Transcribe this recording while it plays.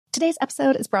Today's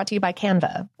episode is brought to you by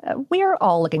Canva. We're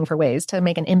all looking for ways to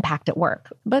make an impact at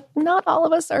work, but not all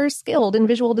of us are skilled in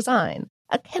visual design.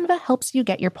 Canva helps you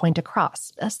get your point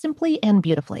across, simply and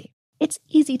beautifully. It's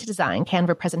easy to design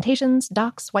Canva presentations,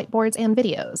 docs, whiteboards, and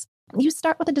videos. You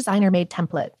start with a designer-made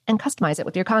template and customize it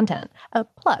with your content.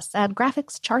 Plus, add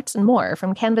graphics, charts, and more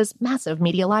from Canva's massive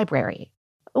media library.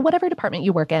 Whatever department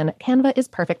you work in, Canva is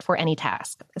perfect for any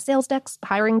task. Sales decks,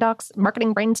 hiring docs,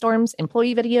 marketing brainstorms,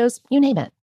 employee videos, you name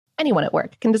it. Anyone at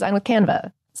work can design with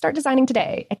Canva. Start designing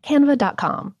today at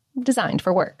canva.com. Designed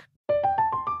for work.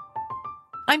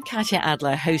 I'm Katya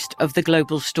Adler, host of The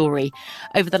Global Story.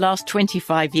 Over the last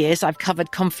 25 years, I've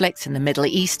covered conflicts in the Middle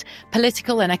East,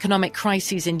 political and economic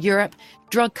crises in Europe,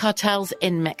 drug cartels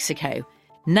in Mexico.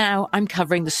 Now I'm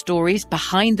covering the stories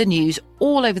behind the news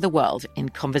all over the world in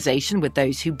conversation with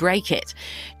those who break it.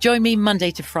 Join me Monday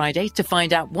to Friday to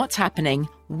find out what's happening,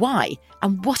 why,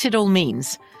 and what it all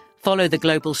means. Follow The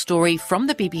Global Story from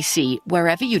the BBC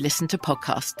wherever you listen to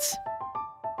podcasts.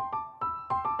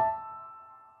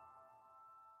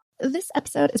 This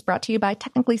episode is brought to you by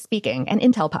Technically Speaking, an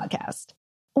Intel podcast.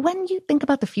 When you think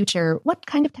about the future, what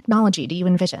kind of technology do you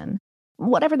envision?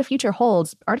 Whatever the future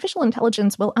holds, artificial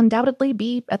intelligence will undoubtedly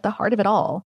be at the heart of it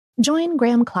all. Join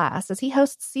Graham Class as he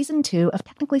hosts Season 2 of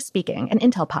Technically Speaking, an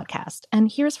Intel podcast, and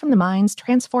hears from the minds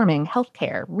transforming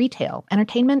healthcare, retail,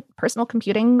 entertainment, personal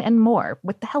computing, and more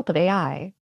with the help of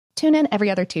AI. Tune in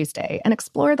every other Tuesday and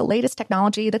explore the latest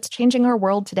technology that's changing our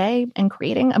world today and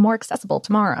creating a more accessible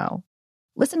tomorrow.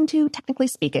 Listen to Technically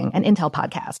Speaking, an Intel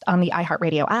podcast on the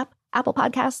iHeartRadio app, Apple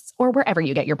Podcasts, or wherever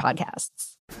you get your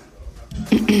podcasts.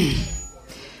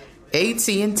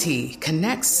 AT&T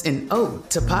connects an ode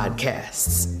to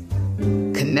podcasts.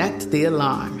 Connect the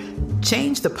alarm.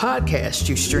 Change the podcast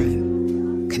you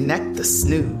stream. Connect the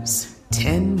snooze.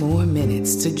 10 more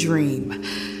minutes to dream.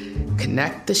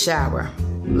 Connect the shower.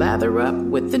 Lather up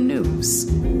with the news.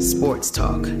 Sports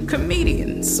talk,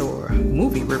 comedians, or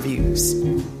movie reviews.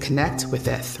 Connect with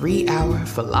that 3-hour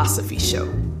philosophy show.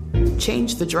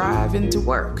 Change the drive into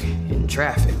work in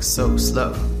traffic so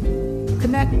slow.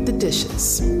 Connect the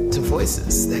dishes to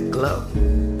voices that glow.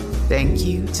 Thank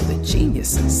you to the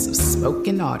geniuses of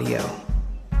spoken audio.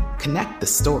 Connect the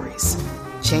stories.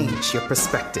 Change your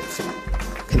perspective.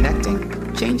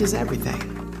 Connecting changes everything.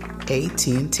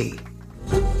 AT&T.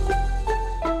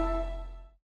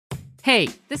 Hey,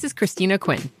 this is Christina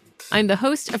Quinn. I'm the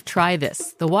host of Try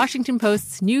This, the Washington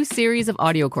Post's new series of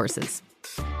audio courses.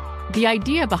 The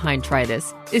idea behind Try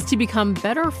This is to become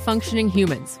better functioning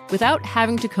humans without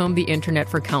having to comb the internet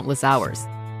for countless hours.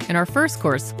 In our first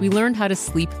course, we learned how to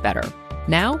sleep better.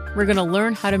 Now, we're going to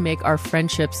learn how to make our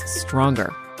friendships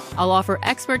stronger. I'll offer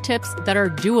expert tips that are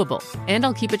doable, and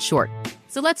I'll keep it short.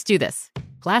 So let's do this.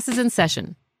 Class is in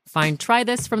session. Find Try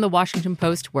This from the Washington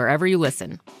Post wherever you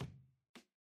listen.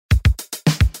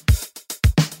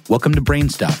 Welcome to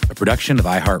Brainstuff, a production of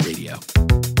iHeartRadio.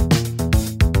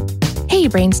 Hey,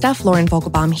 Brain Stuff, Lauren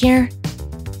Vogelbaum here.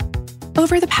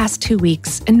 Over the past 2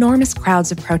 weeks, enormous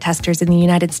crowds of protesters in the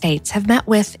United States have met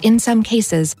with, in some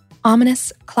cases,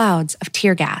 ominous clouds of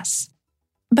tear gas.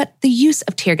 But the use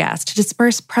of tear gas to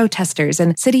disperse protesters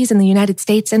in cities in the United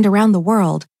States and around the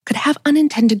world could have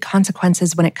unintended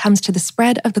consequences when it comes to the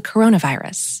spread of the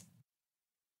coronavirus.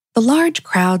 The large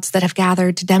crowds that have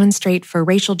gathered to demonstrate for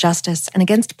racial justice and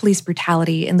against police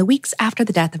brutality in the weeks after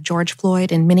the death of George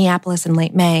Floyd in Minneapolis in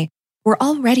late May were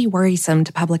already worrisome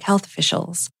to public health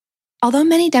officials. Although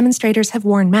many demonstrators have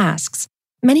worn masks,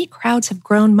 many crowds have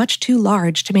grown much too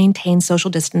large to maintain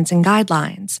social distancing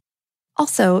guidelines.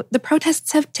 Also, the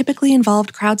protests have typically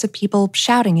involved crowds of people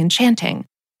shouting and chanting,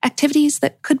 activities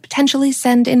that could potentially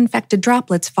send infected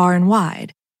droplets far and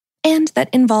wide, and that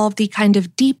involve the kind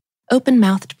of deep,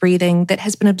 open-mouthed breathing that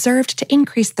has been observed to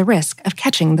increase the risk of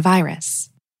catching the virus.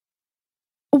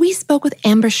 We spoke with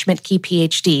Amber Schmidtke,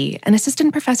 PhD, an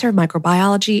assistant professor of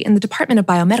microbiology in the Department of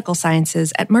Biomedical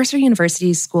Sciences at Mercer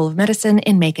University's School of Medicine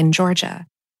in Macon, Georgia.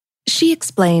 She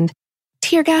explained,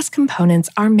 tear gas components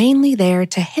are mainly there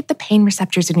to hit the pain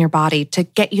receptors in your body to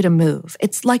get you to move.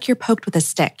 It's like you're poked with a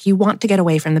stick. You want to get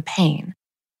away from the pain.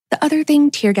 The other thing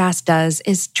tear gas does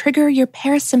is trigger your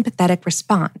parasympathetic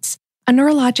response, a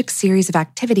neurologic series of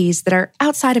activities that are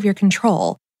outside of your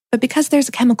control, but because there's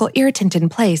a chemical irritant in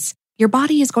place, your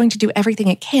body is going to do everything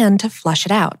it can to flush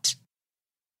it out.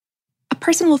 A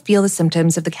person will feel the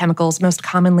symptoms of the chemicals most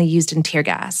commonly used in tear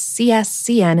gas, CS,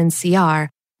 CN, and CR,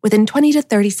 within 20 to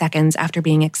 30 seconds after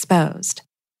being exposed.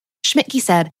 Schmidtke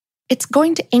said, it's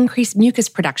going to increase mucus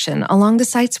production along the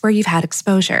sites where you've had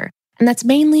exposure, and that's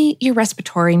mainly your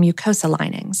respiratory mucosa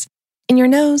linings. In your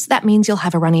nose, that means you'll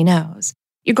have a runny nose.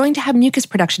 You're going to have mucus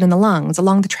production in the lungs,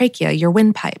 along the trachea, your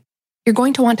windpipe. You're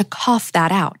going to want to cough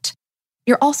that out.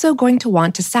 You're also going to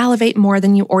want to salivate more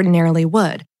than you ordinarily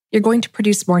would. You're going to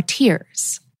produce more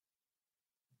tears.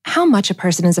 How much a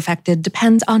person is affected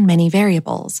depends on many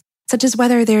variables, such as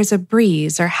whether there's a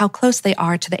breeze or how close they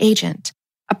are to the agent.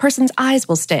 A person's eyes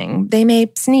will sting, they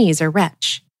may sneeze or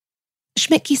retch.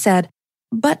 Schmidtke said,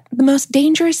 but the most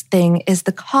dangerous thing is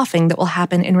the coughing that will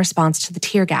happen in response to the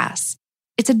tear gas.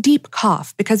 It's a deep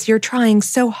cough because you're trying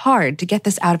so hard to get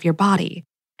this out of your body,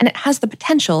 and it has the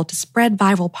potential to spread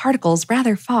viral particles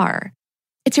rather far.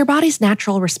 It's your body's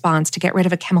natural response to get rid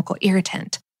of a chemical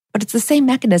irritant, but it's the same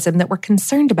mechanism that we're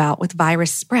concerned about with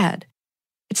virus spread.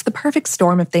 It's the perfect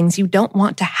storm of things you don't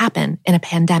want to happen in a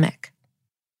pandemic.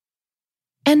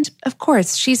 And, of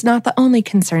course, she's not the only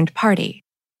concerned party.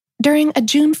 During a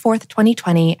June 4th,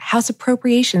 2020 House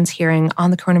Appropriations hearing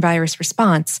on the coronavirus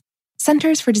response,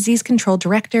 Centers for Disease Control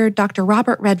Director Dr.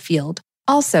 Robert Redfield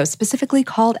also specifically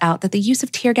called out that the use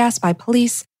of tear gas by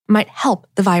police might help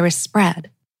the virus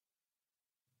spread.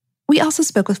 We also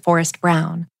spoke with Forrest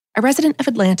Brown, a resident of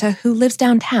Atlanta who lives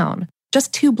downtown,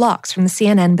 just 2 blocks from the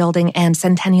CNN building and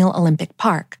Centennial Olympic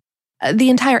Park.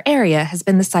 The entire area has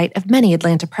been the site of many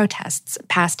Atlanta protests,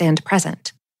 past and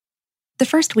present. The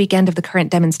first weekend of the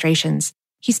current demonstrations,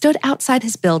 he stood outside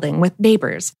his building with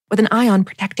neighbors with an eye on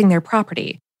protecting their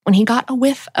property when he got a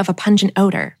whiff of a pungent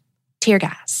odor, tear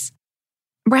gas.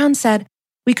 Brown said,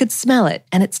 "We could smell it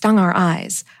and it stung our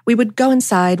eyes. We would go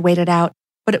inside, wait it out,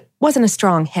 but it wasn't a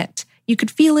strong hit. You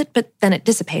could feel it, but then it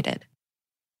dissipated."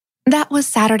 That was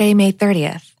Saturday, May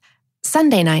 30th.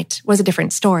 Sunday night was a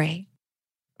different story.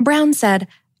 Brown said,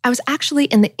 "I was actually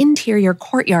in the interior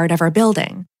courtyard of our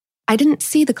building. I didn't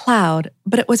see the cloud,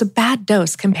 but it was a bad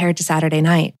dose compared to Saturday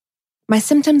night. My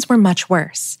symptoms were much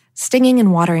worse, stinging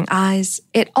and watering eyes.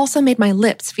 It also made my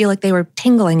lips feel like they were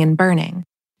tingling and burning.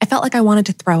 I felt like I wanted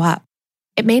to throw up.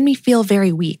 It made me feel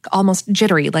very weak, almost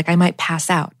jittery, like I might pass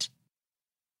out."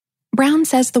 Brown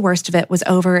says the worst of it was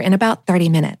over in about 30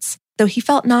 minutes, though he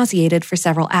felt nauseated for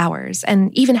several hours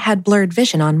and even had blurred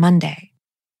vision on Monday.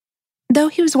 Though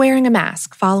he was wearing a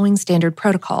mask following standard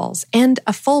protocols and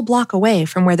a full block away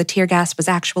from where the tear gas was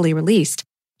actually released,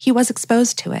 he was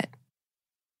exposed to it.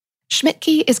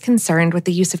 Schmidtke is concerned with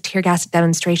the use of tear gas at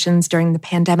demonstrations during the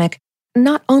pandemic,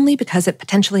 not only because it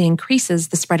potentially increases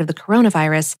the spread of the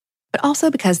coronavirus, but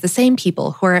also because the same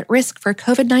people who are at risk for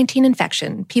COVID-19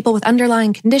 infection, people with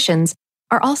underlying conditions,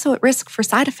 are also at risk for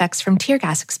side effects from tear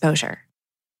gas exposure.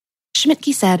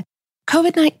 Schmidtke said,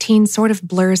 "COVID-19 sort of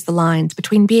blurs the lines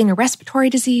between being a respiratory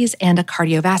disease and a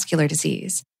cardiovascular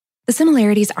disease. The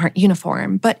similarities aren't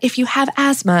uniform, but if you have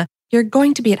asthma, you're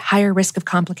going to be at higher risk of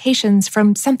complications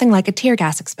from something like a tear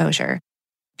gas exposure.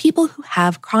 People who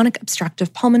have chronic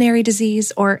obstructive pulmonary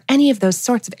disease or any of those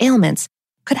sorts of ailments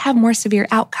could have more severe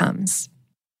outcomes."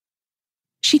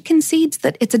 She concedes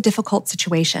that it's a difficult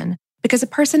situation because a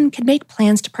person can make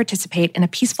plans to participate in a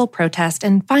peaceful protest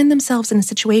and find themselves in a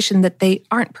situation that they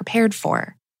aren't prepared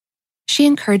for. She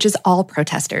encourages all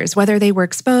protesters, whether they were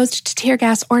exposed to tear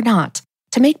gas or not,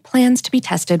 to make plans to be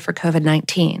tested for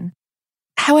COVID-19.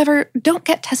 However, don't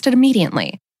get tested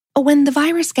immediately. When the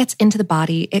virus gets into the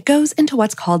body, it goes into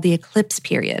what's called the eclipse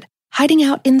period, hiding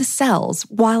out in the cells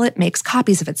while it makes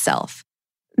copies of itself.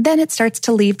 Then it starts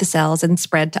to leave the cells and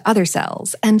spread to other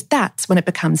cells, and that's when it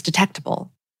becomes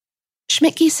detectable.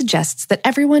 Schmidtke suggests that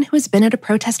everyone who has been at a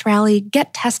protest rally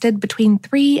get tested between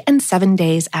 3 and 7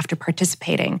 days after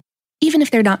participating, even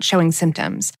if they're not showing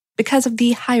symptoms, because of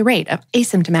the high rate of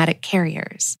asymptomatic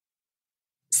carriers.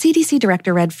 CDC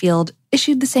Director Redfield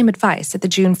issued the same advice at the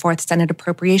June 4th Senate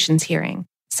Appropriations hearing,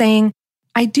 saying,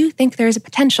 "I do think there is a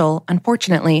potential,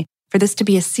 unfortunately, for this to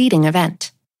be a seeding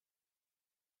event."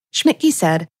 Schmidtke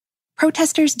said,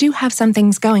 "Protesters do have some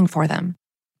things going for them.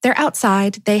 They're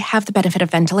outside, they have the benefit of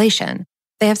ventilation.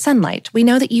 They have sunlight. We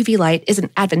know that UV light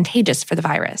isn't advantageous for the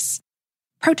virus.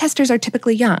 Protesters are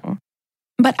typically young,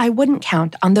 but I wouldn't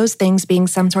count on those things being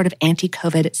some sort of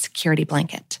anti-COVID security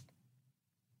blanket."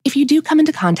 If you do come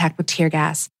into contact with tear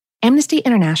gas, Amnesty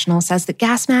International says that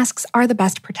gas masks are the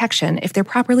best protection if they're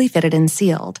properly fitted and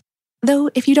sealed. Though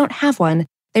if you don't have one,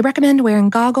 they recommend wearing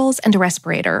goggles and a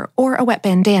respirator or a wet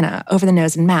bandana over the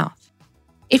nose and mouth.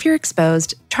 If you're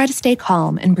exposed, try to stay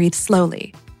calm and breathe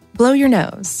slowly. Blow your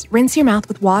nose, rinse your mouth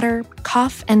with water,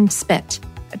 cough, and spit.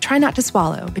 Try not to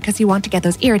swallow because you want to get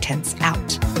those irritants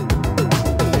out.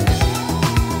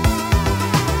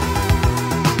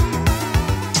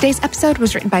 Today's episode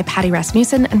was written by Patty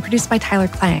Rasmussen and produced by Tyler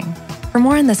Klang. For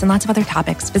more on this and lots of other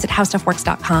topics, visit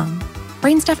howstuffworks.com.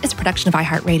 Brainstuff is a production of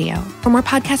iHeartRadio. For more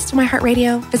podcasts from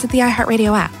iHeartRadio, visit the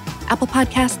iHeartRadio app, Apple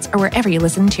Podcasts, or wherever you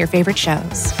listen to your favorite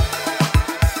shows.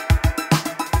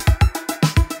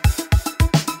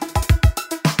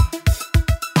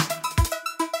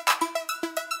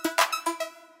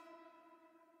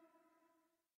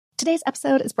 Today's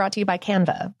episode is brought to you by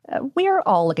Canva. We're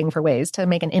all looking for ways to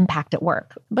make an impact at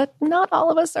work, but not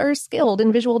all of us are skilled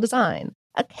in visual design.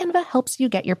 Canva helps you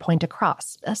get your point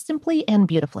across, simply and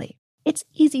beautifully. It's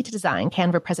easy to design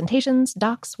Canva presentations,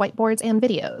 docs, whiteboards, and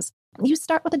videos. You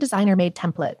start with a designer-made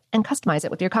template and customize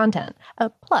it with your content.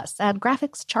 Plus, add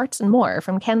graphics, charts, and more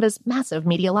from Canva's massive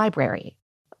media library.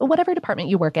 Whatever department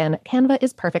you work in, Canva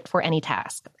is perfect for any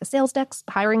task. Sales decks,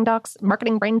 hiring docs,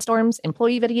 marketing brainstorms,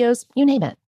 employee videos, you name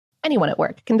it. Anyone at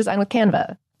work can design with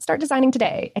Canva. Start designing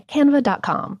today at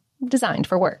canva.com. Designed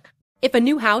for work. If a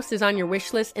new house is on your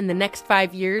wish list in the next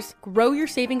 5 years, grow your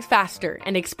savings faster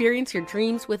and experience your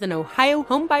dreams with an Ohio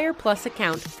Homebuyer Plus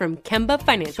account from Kemba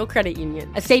Financial Credit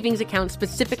Union. A savings account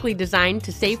specifically designed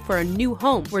to save for a new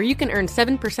home, where you can earn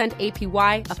 7%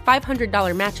 APY, a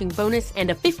 $500 matching bonus,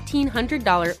 and a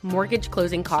 $1,500 mortgage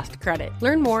closing cost credit.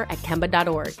 Learn more at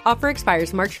Kemba.org. Offer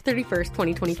expires March 31st,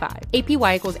 2025.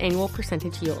 APY equals annual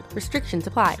percentage yield. Restrictions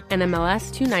apply.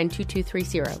 NMLS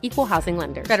 292230. Equal housing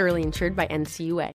lender. Federally insured by NCUA.